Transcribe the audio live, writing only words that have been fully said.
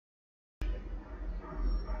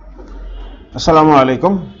আসসালামু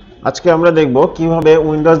আলাইকুম। আজকে আমরা দেখব কিভাবে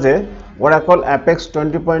উইন্ডোজে Oracle Apex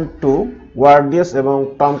 20.2 ORDS এবং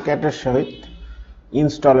Tomcat এর সহিত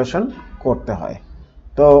ইনস্টলেশন করতে হয়।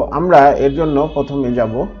 তো আমরা এর জন্য প্রথমে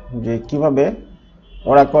যাব যে কিভাবে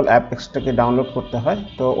Oracle Apex টাকে ডাউনলোড করতে হয়।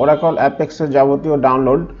 তো Oracle Apex এর যাবতীয়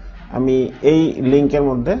ডাউনলোড আমি এই লিংকের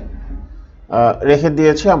মধ্যে রেখে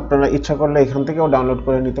দিয়েছি। আপনারা ইচ্ছা করলে এখান থেকেও ডাউনলোড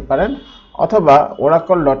করে নিতে পারেন অথবা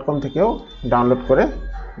oracle.com থেকেও ডাউনলোড করে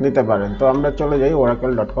নিতে পারেন। তো আমরা চলে যাই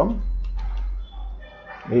oracle.com।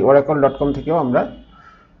 এই oracle.com থেকেও আমরা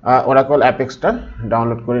Oracle Apex টা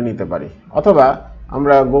ডাউনলোড করে নিতে পারি অথবা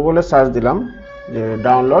আমরা গুগলে সার্চ দিলাম যে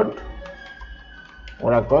ডাউনলোড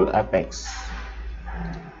Oracle Apex।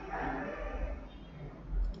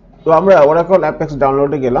 তো আমরা Oracle Apex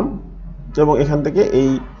ডাউনলোডে গেলাম এবং এখান থেকে এই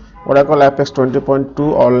Oracle Apex 20.2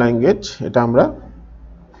 অল ল্যাঙ্গুয়েজ এটা আমরা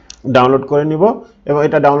ডাউনলোড করে নিব এবং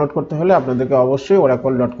এটা ডাউনলোড করতে হলে আপনাদেরকে অবশ্যই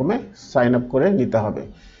oracle.com এ সাইন আপ করে নিতে হবে।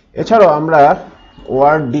 এছাড়াও আমরা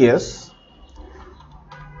ORDS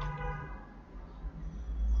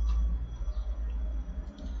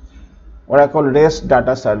Oracle REST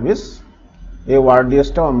data service এই ORDS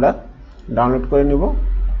টাও আমরা ডাউনলোড করে নিব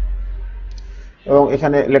এবং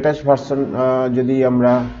এখানে লেটেস্ট ভার্সন যদি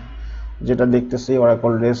আমরা যেটা দেখতেছি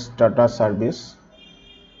Oracle REST data service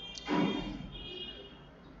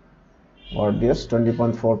ORDS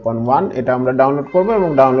 20.4.1 এটা আমরা ডাউনলোড করব এবং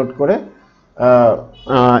ডাউনলোড করে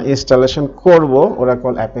ইনস্টলেশন করব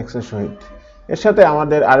Oracle Apex এর সহিত। এর সাথে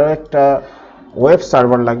আমাদের আরো একটা ওয়েব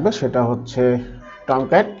সার্ভার লাগবে, সেটা হচ্ছে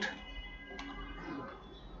Tomcat।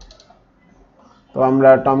 তো আমরা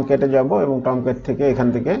Tomcat এ যাব এবং Tomcat থেকে এখান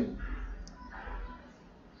থেকে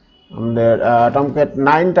আমাদের Tomcat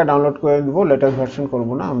 9 টা ডাউনলোড করে নিব। লেটেস্ট ভার্সন করব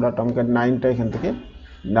না, আমরা Tomcat 9 টা এখান থেকে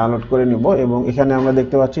ডাউনলোড করে নিব এবং এখানে আমরা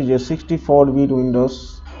দেখতে পাচ্ছি যে 64 bit Windows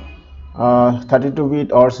 32 bit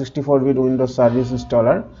or 64 bit Windows service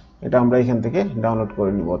installer এটা আমরা এখান থেকে ডাউনলোড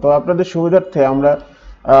করে নিব। তো আপনাদের সুবিধার্থে আমরা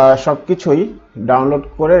সবকিছুই ডাউনলোড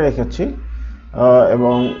করে রেখেছি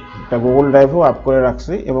এবং এটা গুগল ড্রাইভেও আপ করে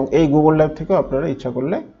রাখছি এবং এই গুগল ড্রাইভ থেকেও আপনারা ইচ্ছা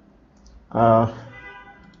করলে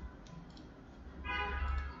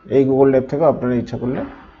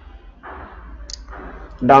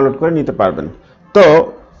ডাউনলোড করে নিতে পারবেন। তো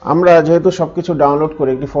আমরা যেহেতু সবকিছু ডাউনলোড করে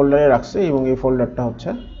একটি ফোল্ডারে রাখছি এবং এই ফোল্ডারটা হচ্ছে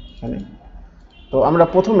এখানে। তো আমরা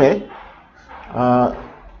প্রথমে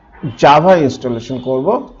জাভা ইনস্টলেশন করব।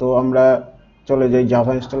 তো আমরা চলে যাই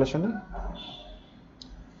জাভা ইনস্টলেশনে।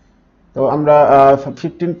 তো আমরা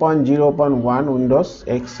 15.0.1 উইন্ডোজ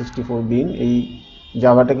x64 বিন এই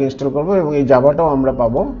জাভাটাকে ইনস্টল করব এবং এই জাভাটাও আমরা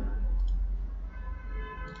পাবো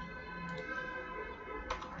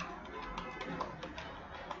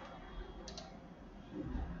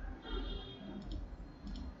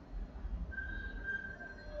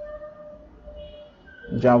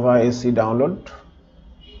জাভা এসি ডাউনলোড।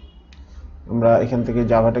 আমরা এখান থেকে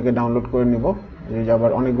জাভাটাকে ডাউনলোড করে নিব। এই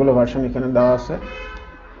জাভার অনেকগুলো ভার্সন এখানে দেওয়া আছে।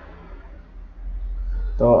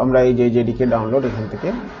 তো আমরা এই যে জেডিকে ডাউনলোড এখান থেকে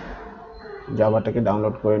জাভাটাকে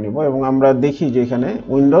ডাউনলোড করে নিব এবং আমরা দেখি যে এখানে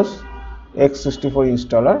উইন্ডোজ x64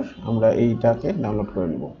 ইনস্টলার আমরা এইটাকে ডাউনলোড করে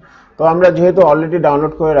নিব। তো আমরা যেহেতু অলরেডি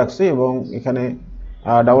ডাউনলোড করে রাখছি এবং এখানে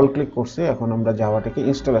ডাবল ক্লিক করছি, এখন আমরা জাভাটাকে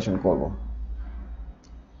ইনস্টলেশন করব।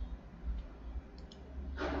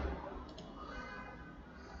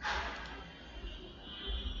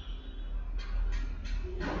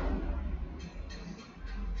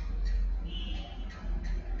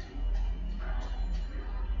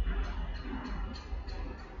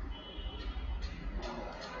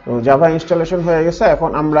 তো জাভা ইনস্টলেশন হয়ে গেছে। এখন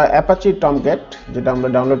আমরা অ্যাপাচি টমক্যাট যেটা আমরা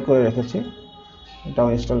ডাউনলোড করে রেখেছি এটাও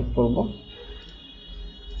ইনস্টল করব।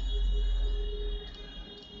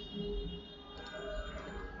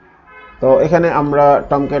 তো এখানে আমরা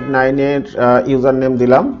টমক্যাট 9 এর ইউজার নেম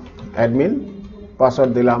দিলাম অ্যাডমিন,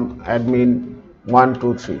 পাসওয়ার্ড দিলাম অ্যাডমিন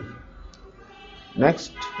 123,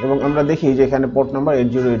 নেক্সট। এবং আমরা দেখি যে এখানে পোর্ট নাম্বার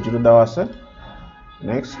 8080 দেওয়া আছে,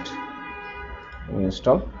 নেক্সট,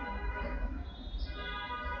 ইনস্টল।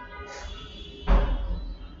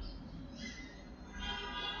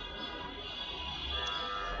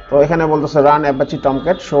 তো এখানে বলতেছে run Apache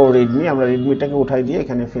Tomcat show Redmi, আমরা রিডমিটাকে উঠাই দিয়ে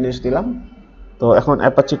এখানে ফিনিশ দিলাম। তো এখন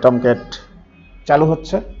অ্যাপাচি টমক্যাট চালু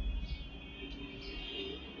হচ্ছে।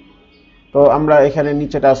 তো আমরা এখানে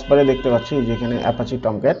নিচে টাস্কবারে দেখতে পাচ্ছি যে এখানে অ্যাপাচি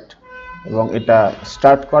টমক্যাট এবং এটা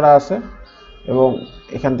স্টার্ট করা আছে এবং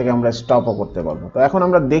এখান থেকে আমরা স্টপও করতে পারবো। তো এখন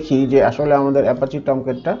আমরা দেখি যে আসলে আমাদের অ্যাপাচি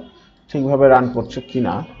টমক্যাটটা ঠিকভাবে রান করছে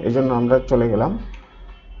কিনা। এই জন্য আমরা চলে গেলাম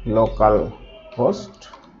লোকাল হোস্ট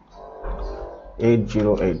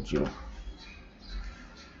 8080।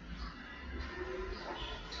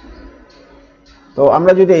 তো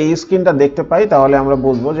আমরা যদি এই স্ক্রিনটা দেখতে পাই তাহলে আমরা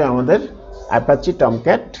বুঝবো যে আমাদের অ্যাপাচি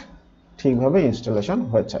টমক্যাট ঠিকভাবে ইনস্টলেশন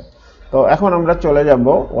হয়েছে। তো এখন আমরা চলে যাব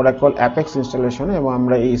ওরাকল অ্যাপেক্স ইনস্টলেশনে এবং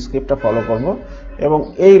আমরা এই স্ক্রিপ্টটা ফলো করব এবং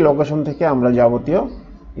এই লোকেশন থেকে আমরা যাবতীয়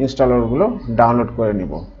ইনস্টলারগুলো ডাউনলোড করে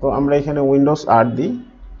নিব। তো আমরা এখানে উইন্ডোজ 8 দিই,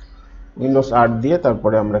 উইন্ডোজ 8 দিয়ে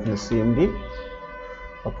তারপরে আমরা এখানে সিএমডি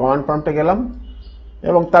কমান্ড প্রম্পটে গেলাম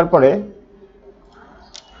এবং তারপরে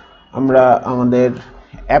আমরা আমাদের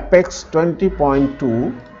অ্যাপেক্স 20.2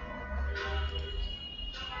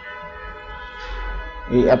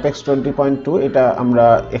 এই অ্যাপেক্স 20.2 এটা আমরা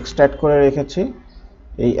এক্সট্রাক্ট করে রেখেছি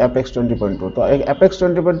এই অ্যাপেক্স 20.2। তো এই অ্যাপেক্স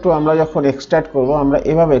 20.2 আমরা যখন এক্সট্রাক্ট করব আমরা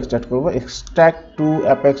এভাবে এক্সট্রাক্ট করব, এক্সট্রাক্ট টু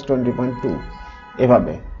অ্যাপেক্স 20.2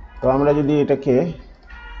 এভাবে। তো আমরা যদি এটাকে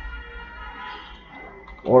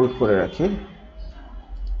হোল্ড করে রাখি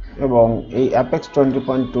এবং এই অ্যাপেক্স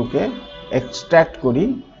 20.2 কে এক্সট্রাক্ট করি,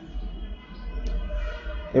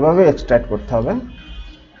 এভাবে এক্সট্রাক্ট করতে হবে।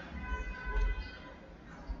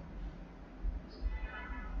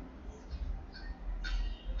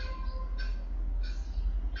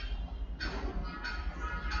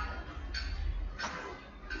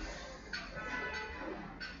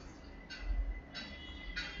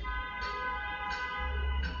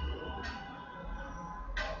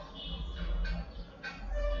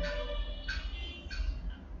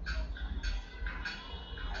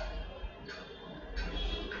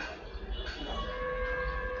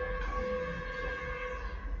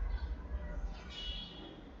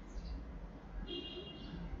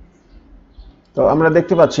 তো আমরা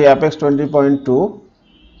দেখতে পাচ্ছি অ্যাপেক্স 20.2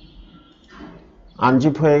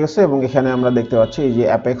 আনজিপ হয়ে গেছে এবং এখানে আমরা দেখতে পাচ্ছি এই যে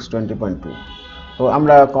অ্যাপেক্স 20.2। তো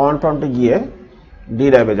আমরা কমান্ড প্রম্পটে গিয়ে ডি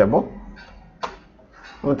ড্রাইভে যাব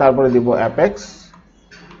এবং তারপরে দিব অ্যাপেক্স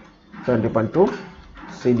 20.2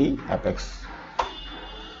 সিডি অ্যাপেক্স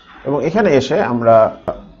এবং এখানে এসে আমরা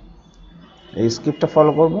এই স্ক্রিপ্টটা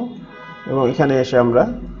ফলো করব এবং এখানে এসে আমরা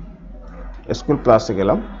স্কুল প্লাসে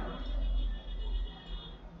গেলাম,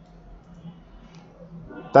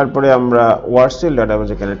 তারপরে আমরা ওয়ার্ডসেল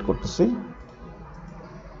ডাটাবেসে কানেক্ট করতেছি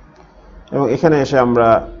এবং এখানে এসে আমরা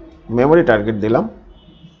মেমোরি টার্গেট দিলাম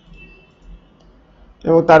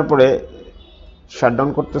এবং তারপরে শাটডাউন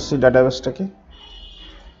করতেছি ডাটাবেসটাকে।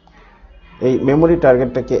 এই মেমোরি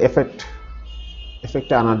টার্গেটটাকে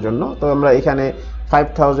এফেক্টে আনার জন্য তো আমরা এখানে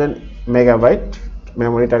 5000 মেগাবাইট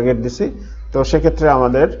মেমোরি টার্গেট দিছি। তো সেক্ষেত্রে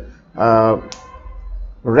আমাদের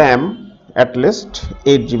র্যাম অ্যাটলিস্ট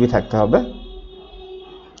 8 জিবি থাকতে হবে,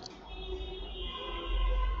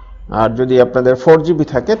 আর যদি আপনাদের 4 জিবি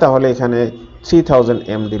থাকে তাহলে এখানে 3000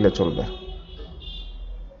 এম দিলে চলবে।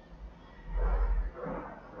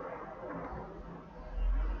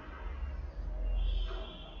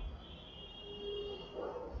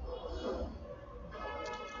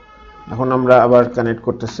 এখন আমরা আবার কানেক্ট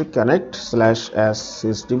করতেছি,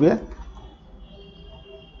 connect/sysdb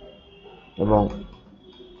এবং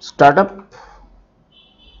স্টার্টআপ।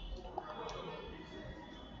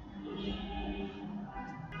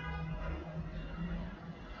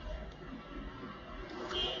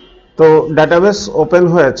 তো ডাটাবেস ওপেন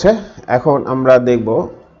হয়েছে। এখন আমরা দেখব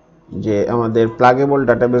যে আমাদের প্লাগেবল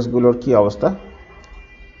ডাটাবেসগুলোর কি অবস্থা।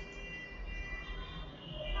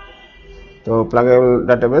 তো প্লাগেবল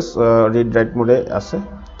ডাটাবেস রিড রাইট মোডে আছে।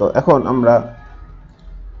 তো এখন আমরা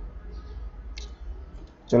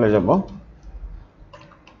চলে যাব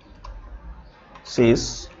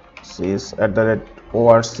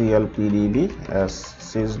sys@orclpdb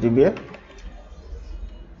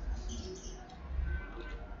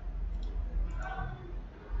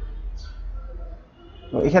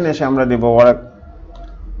তো এখানে এসে আমরা দেব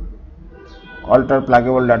alter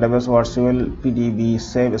pluggable database orcl pdb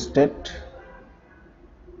save state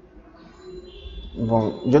এবং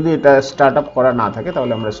যদি এটা স্টার্টআপ করা না থাকে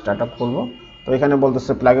তাহলে আমরা স্টার্টআপ করব। তো এখানে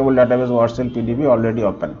বলতেছে pluggable database orcl pdb already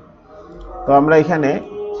open. তো আমরা এখানে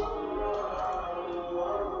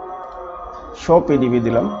শো pdb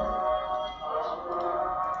দিলাম,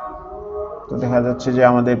 তো দেখা যাচ্ছে যে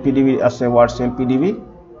আমাদের pdb আছে orcl pdb।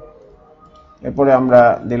 এরপরে আমরা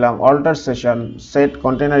দিলাম alter session set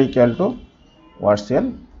container equal to orcl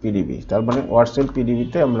pdb, তার মানে orcl pdb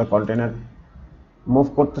তে আমরা কন্টেইনার মুভ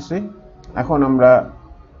করতেছি। এখন আমরা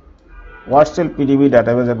orcl pdb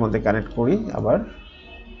ডাটাবেসের মধ্যে কানেক্ট করি আবার।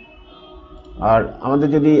 আর আমাদের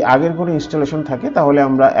যদি আগের কোনো ইনস্টলেশন থাকে তাহলে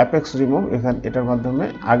আমরা অ্যাপেক্স রিমুভ এটার মাধ্যমে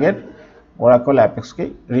আগের ওরাকল অ্যাপেক্সকে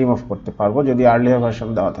রিমুভ করতে পারবো যদি আর্লিয়ার ভার্সন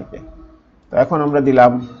দেওয়া থাকে। তো এখন আমরা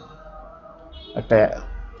দিলাম একটা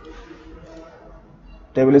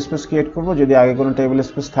টেবিল স্পেস ক্রিয়েট করব। যদি আগে কোনো টেবিল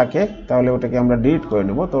স্পেস থাকে তাহলে ওটাকে আমরা ডিলিট করে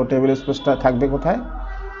নেব। তো টেবিল স্পেসটা থাকবে কোথায়?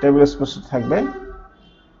 টেবিল স্পেস থাকবে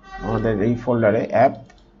আমাদের এই ফোল্ডারে অ্যাপ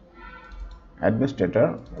অ্যাডমিনিস্ট্রেটর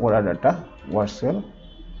ওরা ডাটা ওয়ার্সেল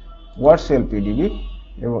ওয়ার্ডসেল পিডিবি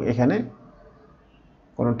এবং এখানে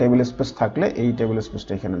কোনো টেবিল স্পেস থাকলে এই টেবিল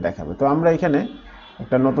স্পেসটা এখানে দেখাবে। তো আমরা এখানে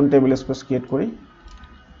একটা নতুন টেবিল স্পেস ক্রিয়েট করি।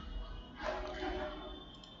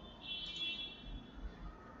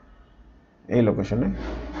 এই লোকেশনে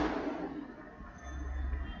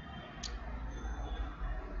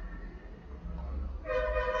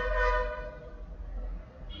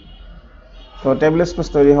তো টেবিল স্পেস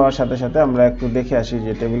তৈরি হওয়ার সাথে সাথে আমরা একটু দেখে আসি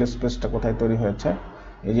যে টেবিল স্পেসটা কোথায় তৈরি হয়েছে।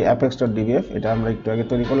 এই যে apex.dbf এটা আমরা একটু আগে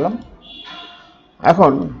তৈরি করলাম।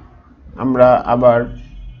 এখন আমরা আবার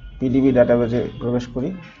পিডিবি ডাটাবেজে প্রবেশ করি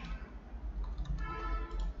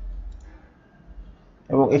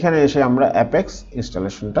এবং এখানে এসে আমরা apex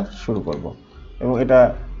ইনস্টলেশনটা শুরু করব এবং এটা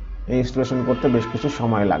এই ইনস্টলেশন করতে বেশ কিছু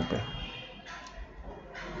সময় লাগবে।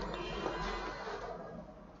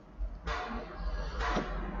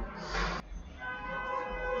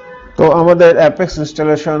 তো আমাদের apex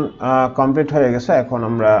ইনস্টলেশন কমপ্লিট হয়ে গেছে। এখন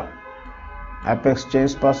আমরা apex চেঞ্জ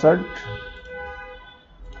পাসওয়ার্ড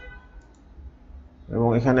এবং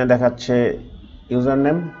এখানে দেখাচ্ছে ইউজার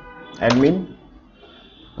নেম অ্যাডমিন,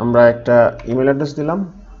 আমরা একটা ইমেল অ্যাড্রেস দিলাম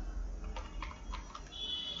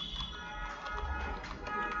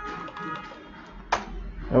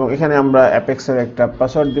এবং এখানে আমরা apex এর একটা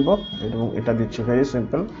পাসওয়ার্ড দিব এবং এটা দিচ্ছি ভেরি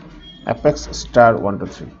সিম্পল apex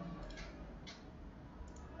 *123।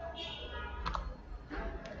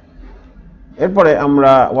 এরপরে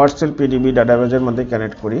আমরা ওয়ার্ডসেল পিডিবি ডাটাবেজের মধ্যে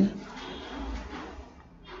কানেক্ট করি।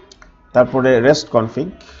 তারপরে রেস্ট কনফিগ।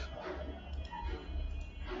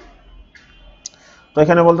 তো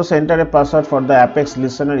এখানে বলতেছে enter a password for the apex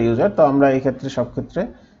listener user. তো আমরা এই ক্ষেত্রে সব ক্ষেত্রে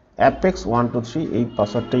apex123 এই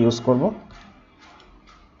পাসওয়ার্ডটা ইউজ করব।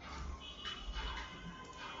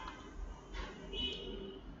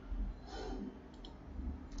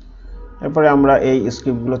 এরপরে আমরা এই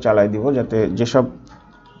স্ক্রিপ্টগুলো চালাই দিব যাতে যেসব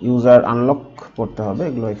ইউজার আনলক করতে হবে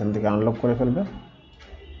এগুলো এখান থেকে আনলক করে ফেলবে।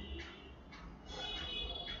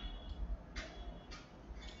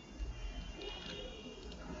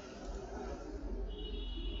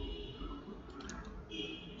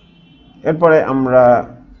 এরপরে আমরা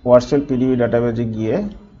ওয়ার্ডসেল পিডিবি ডাটাবেজে গিয়ে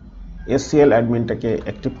এসসিএল অ্যাডমিনটাকে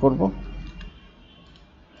অ্যাক্টিভ করব।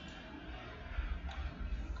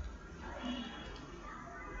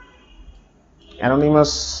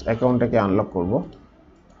 অ্যানোনিমাস অ্যাকাউন্টটাকে আনলক করব।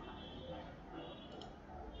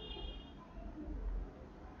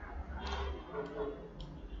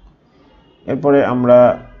 এরপরে আমরা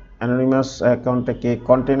অ্যানোনিমাস অ্যাকাউন্টটাকে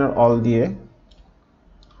কন্টেইনার অল দিয়ে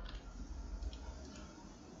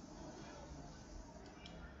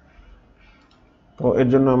তো এর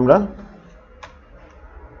জন্য আমরা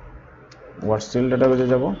ওয়ার্ডসেল ডাটাবেজে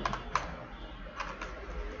যাব।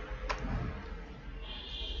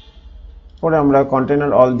 পরে আমরা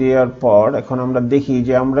কন্টেইনার অল দেওয়ার পর এখন আমরা দেখি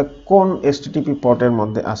যে আমরা কোন এসটিটিপি পোর্টের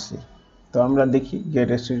মধ্যে আছি। তো আমরা দেখি গেট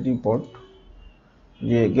এসটিটিপি পোর্ট,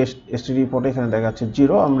 যে গেট এসটিটিপি পোর্টে এখানে দেখাচ্ছে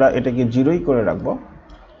 0, আমরা এটাকে 0ই করে রাখব।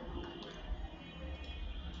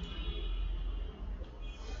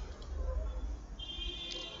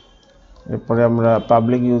 এরপরে আমরা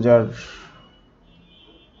পাবলিক ইউজার,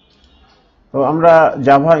 তো আমরা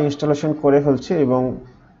জাভা ইনস্টলেশন করে ফেলছি এবং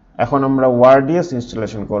এখন আমরা ORDS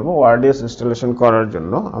ইনস্টলেশন করব। ORDS ইনস্টলেশন করার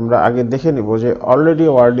জন্য আমরা আগে দেখে নিব যে অলরেডি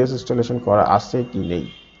ORDS ইনস্টলেশন করা আছে কি নেই।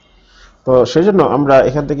 তো সেজন্য আমরা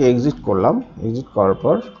এখান থেকে এক্সিট করলাম। এক্সিট করার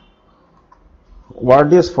পর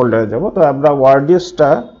ORDS ফোল্ডারে যাব। তো আমরা ORDSটা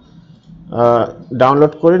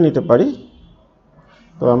ডাউনলোড করে নিতে পারি।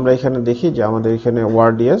 তো আমরা এখানে দেখি যে আমাদের এখানে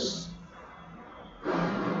ORDS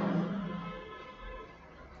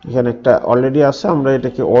এখানে একটা অলরেডি আছে, আমরা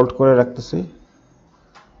এটাকে হোল্ড করে রাখতেছি।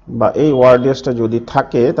 বা এই ORDSটা যদি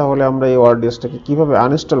থাকে তাহলে আমরা এই ORDSটাকে কিভাবে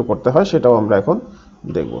আনইনস্টল করতে হয় সেটাও আমরা এখন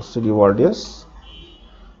দেখব। cd ORDS,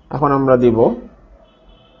 এখন আমরা দিব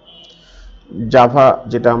জাভা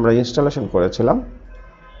যেটা আমরা ইনস্টলেশন করেছিলাম,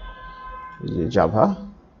 যে জাভা।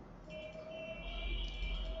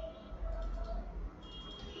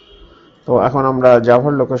 তো এখন আমরা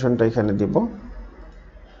জাভার লোকেশনটা এখানে দিব।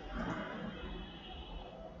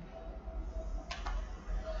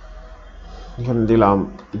 এখানে দিলাম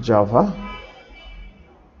জাভা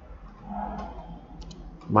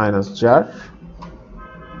 -jar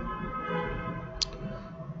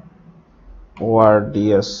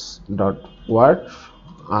ords.word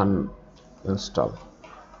uninstall।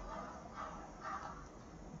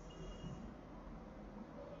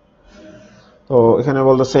 তো এখানে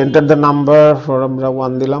বলতেছে enter the number, for আমরা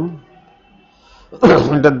 1 দিলাম।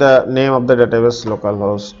 enter the name of the database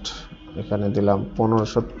localhost, এখানে দিলাম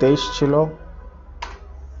 1523 ছিল।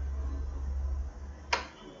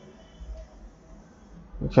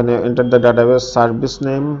 এখানে enter the database service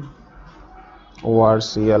name,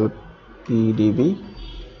 ORCLPDB,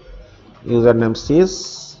 username sys,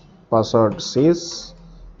 password sys,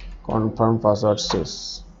 confirm password sys.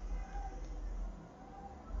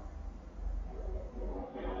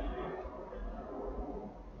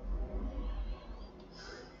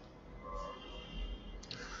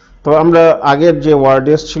 তো আমরা আগের যে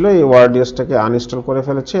ORDS ছিল এই ORDSটাকে আনইনস্টল করে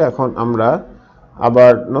ফেলেছি। এখন আমরা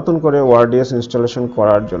আবার নতুন করে ORDS ইনস্টলেশন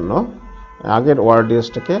করার জন্য আগের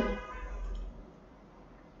ORDSটাকে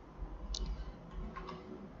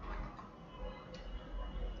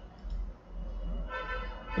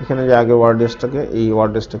এখানে যে আগে এই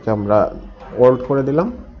ORDSটাকে আমরা ওল্ড করে দিলাম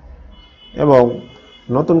এবং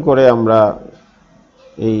নতুন করে আমরা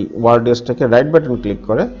এই ORDSটাকে রাইট বাটন ক্লিক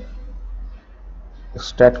করে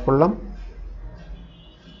স্টার্ট করলাম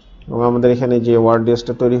এবং আমাদের এখানে যে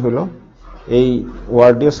ORDSটা তৈরি হলো এই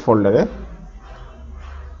ORDS ফোল্ডারে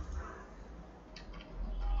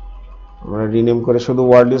আমরা রিনেম করে শুধু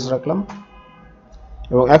ORDS রাখলাম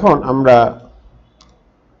এবং এখন আমরা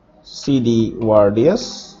cd ORDS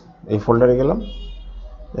এই ফোল্ডারে গেলাম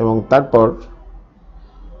এবং তারপর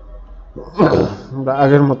আমরা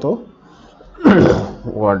আগের মতো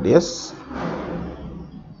ORDS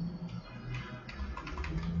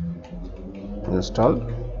install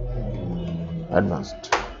advanced।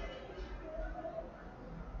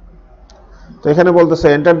 তো এখানে বলতেছে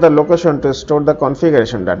enter the location to store the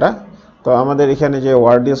configuration data। তো আমাদের এখানে যে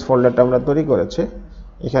ORDS ফোল্ডারটা আমরা তৈরি করেছি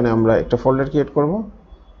এখানে আমরা একটা ফোল্ডার ক্রিয়েট করব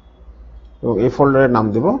এবং এই ফোল্ডারের নাম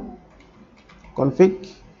দেব config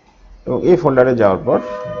এবং এই ফোল্ডারে যাওয়ার পর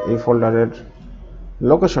এই ফোল্ডারের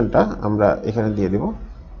লোকেশনটা আমরা এখানে দিয়ে দেব।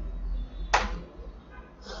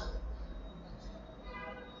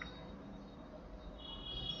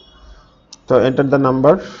 তো enter the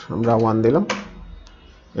number আমরা 1 দিলাম,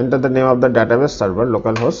 enter the name of the database server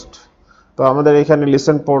localhost। তো আমাদের এখানে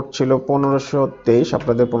লিসেন পোর্ট ছিল 1523,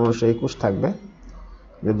 আপনাদের 1521 থাকবে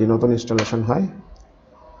যদি নতুন ইনস্টলেশন হয়।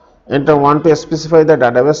 enter 1 to specify the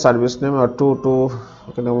database service name or 2 to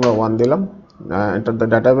এখানে আমরা 1 দিলাম, enter the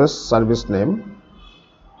database service name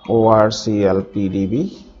ORCLPDB।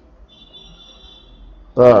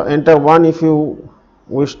 তো enter 1 if you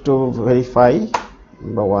wish to verify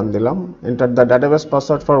বা 1 দিলাম, enter the database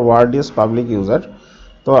password for ORDS public user।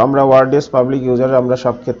 তো আমরা ORDS পাবলিক ইউজার আমরা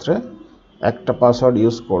সব ক্ষেত্রে একটা পাসওয়ার্ড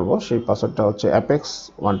ইউজ করব, সেই পাসওয়ার্ডটা হচ্ছে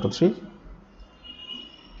apex123।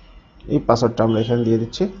 এই পাসওয়ার্ডটা আমরা এখানে দিয়ে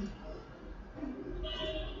দিচ্ছি।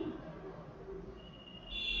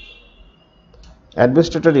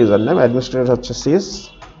 অ্যাডমিনিস্ট্রেটর ইউজার নেম, অ্যাডমিনিস্ট্রেটর হচ্ছে sys,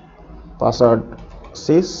 password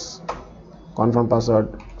sys, confirm password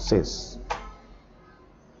sys।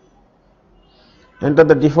 enter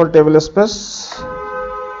the default table space,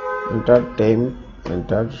 enter temp,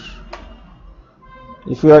 enter।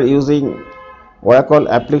 if you are using Oracle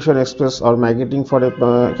application express or migrating for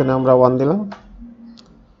এখানে আমরা 1 দিলাম।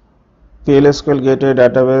 PLSQL gateway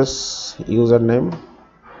database username,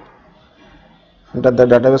 enter the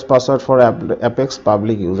database password for apex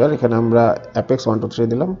public user, এখানে আমরা apex123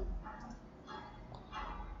 দিলাম।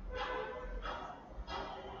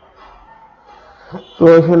 তো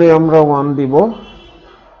এখানে আমরা 1 দিব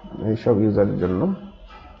এই সব ইউজারের জন্য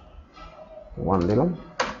 1 দিলাম।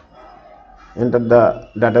 enter the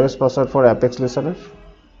database password for apex listener,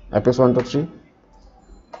 apex123,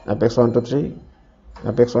 apex123,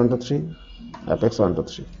 apex123,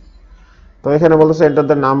 apex123। তো এখানে বলতেছে enter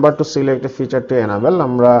the number to select a feature to enable,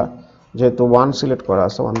 আমরা যেহেতু 1 সিলেক্ট করা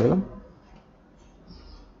আছে 1 দিলাম।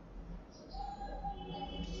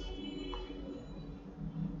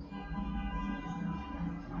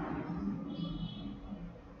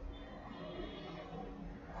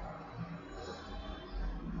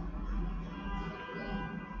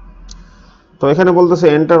 তো এখানে বলতেছে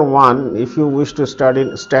enter 1 if you wish to start in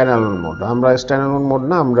standalone mode, আমরা standalone mode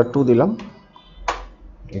না আমরা 2 দিলাম,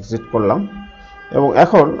 এক্সিট করলাম এবং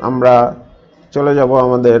এখন আমরা চলে যাব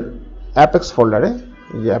আমাদের apex ফোল্ডারে,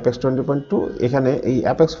 এই যে apex20.2 এখানে এই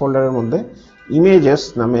apex ফোল্ডারের মধ্যে images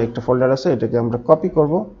নামে একটা ফোল্ডার আছে, এটাকে আমরা কপি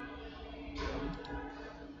করব।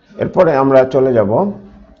 এরপরে আমরা চলে যাব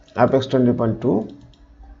apex20.2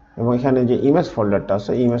 এবং এখানে যে ইমেজ ফোল্ডারটা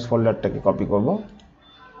আছে ইমেজ ফোল্ডারটাকে কপি করব।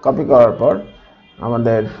 কপি করার পর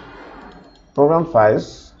আমাদের program files,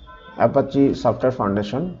 Apache software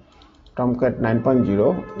foundation, Tomcat 9.0,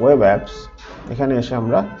 web apps, এখানে এসে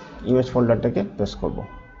আমরা ইমেজ ফোল্ডারটাকে পেস্ট করব।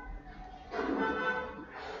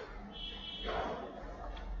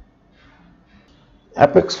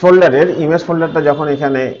 অ্যাপেক্স ফোল্ডারের ইমেজ ফোল্ডারটা যখন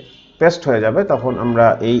এখানে পেস্ট হয়ে যাবে তখন আমরা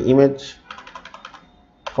এই ইমেজ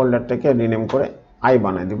ফোল্ডারটাকে রিনেম করে আই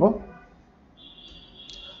বানিয়ে দিব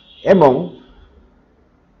এবং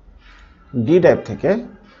ডি ড্রাইভ থেকে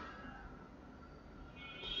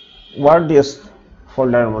ORDS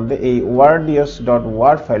ফোল্ডারের মধ্যে এই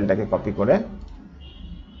ords.war ফাইলটাকে কপি করে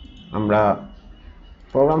আমরা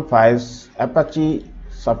program files Apache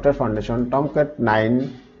software foundation Tomcat 9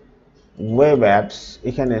 web apps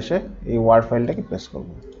এখানে এসে এই ওয়ার ফাইলটাকে পেস্ট করব।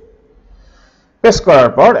 পেস্ট করার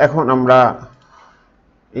পর এখন আমরা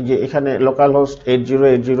এই যে এখানে লোকাল হোস্ট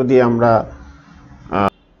 8080 দিয়ে আমরা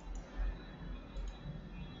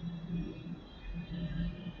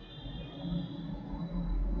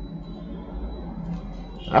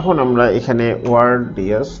এখানে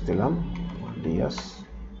ords দিলাম ords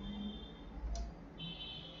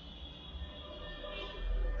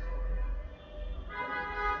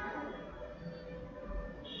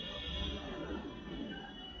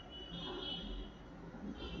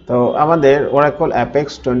তো আমাদের Oracle Apex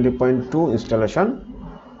 20.2 ইনস্টলেশন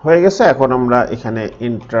হয়ে গেছে। এখন আমরা এখানে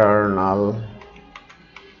ইন্টারনাল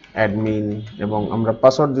অ্যাডমিন এবং আমরা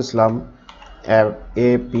পাসওয়ার্ড দিছিলাম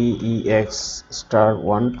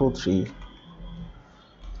APEX*123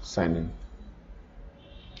 সাইন ইন।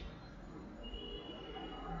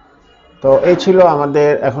 তো এই ছিল আমাদের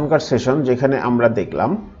এখনকার সেশন, যেখানে আমরা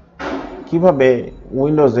দেখলাম কিভাবে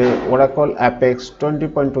উইন্ডোজে Oracle Apex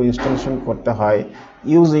 20.2 ইনস্টলেশন করতে হয়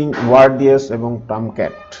ইউজিং ORDS এবং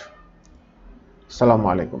Tomcat। আসসালামু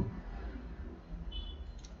আলাইকুম।